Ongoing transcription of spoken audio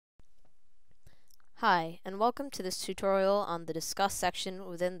Hi, and welcome to this tutorial on the Discuss section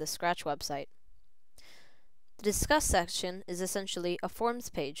within the Scratch website. The Discuss section is essentially a forms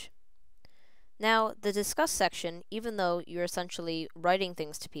page. Now, the Discuss section, even though you're essentially writing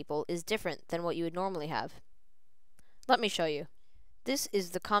things to people, is different than what you would normally have. Let me show you. This is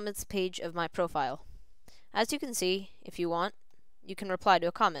the comments page of my profile. As you can see, if you want, you can reply to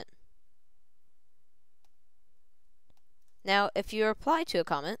a comment. Now, if you reply to a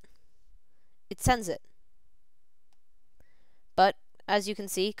comment, it sends it. But, as you can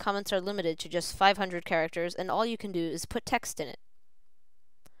see, comments are limited to just 500 characters, and all you can do is put text in it.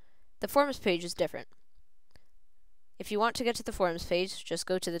 The forms page is different. If you want to get to the forms page, just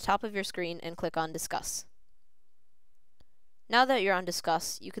go to the top of your screen and click on Discuss. Now that you're on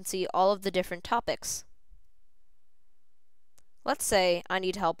Discuss, you can see all of the different topics. Let's say I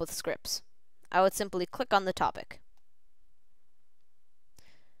need help with scripts. I would simply click on the topic.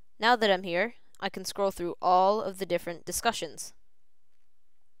 Now that I'm here, I can scroll through all of the different discussions.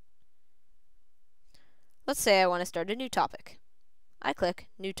 Let's say I want to start a new topic. I click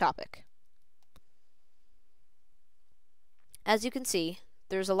New Topic. As you can see,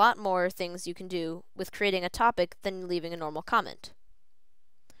 there's a lot more things you can do with creating a topic than leaving a normal comment.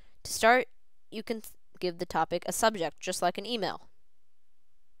 To start, you can give the topic a subject, just like an email.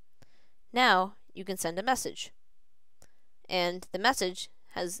 Now, you can send a message. And the message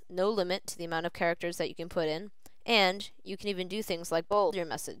has no limit to the amount of characters that you can put in, and you can even do things like bold your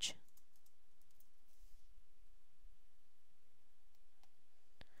message.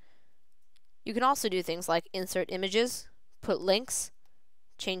 You can also do things like insert images, put links,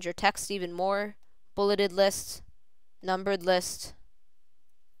 change your text even more, bulleted lists, numbered lists.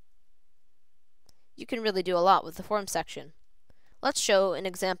 You can really do a lot with the form section. Let's show an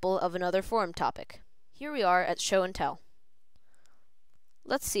example of another forum topic. Here we are at Show and Tell.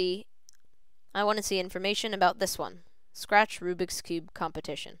 Let's see, I want to see information about this one, Scratch Rubik's Cube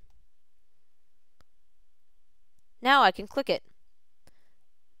Competition. Now I can click it.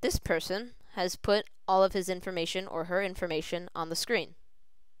 This person has put all of his information or her information on the screen.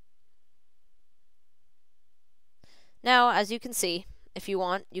 Now, as you can see, if you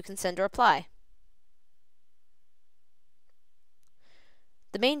want, you can send a reply.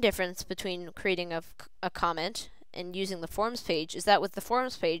 The main difference between creating a comment and using the forms page is that with the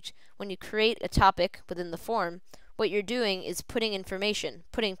forms page, when you create a topic within the form, what you're doing is putting information,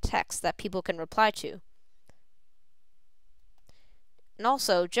 putting text that people can reply to. And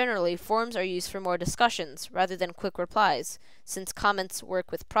also, generally, forms are used for more discussions rather than quick replies, since comments work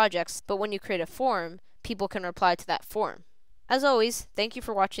with projects, but when you create a form, people can reply to that form. As always, thank you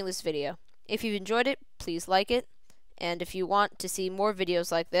for watching this video. If you've enjoyed it, please like it, and if you want to see more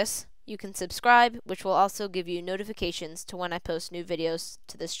videos like this, you can subscribe, which will also give you notifications to when I post new videos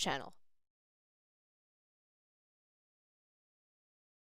to this channel.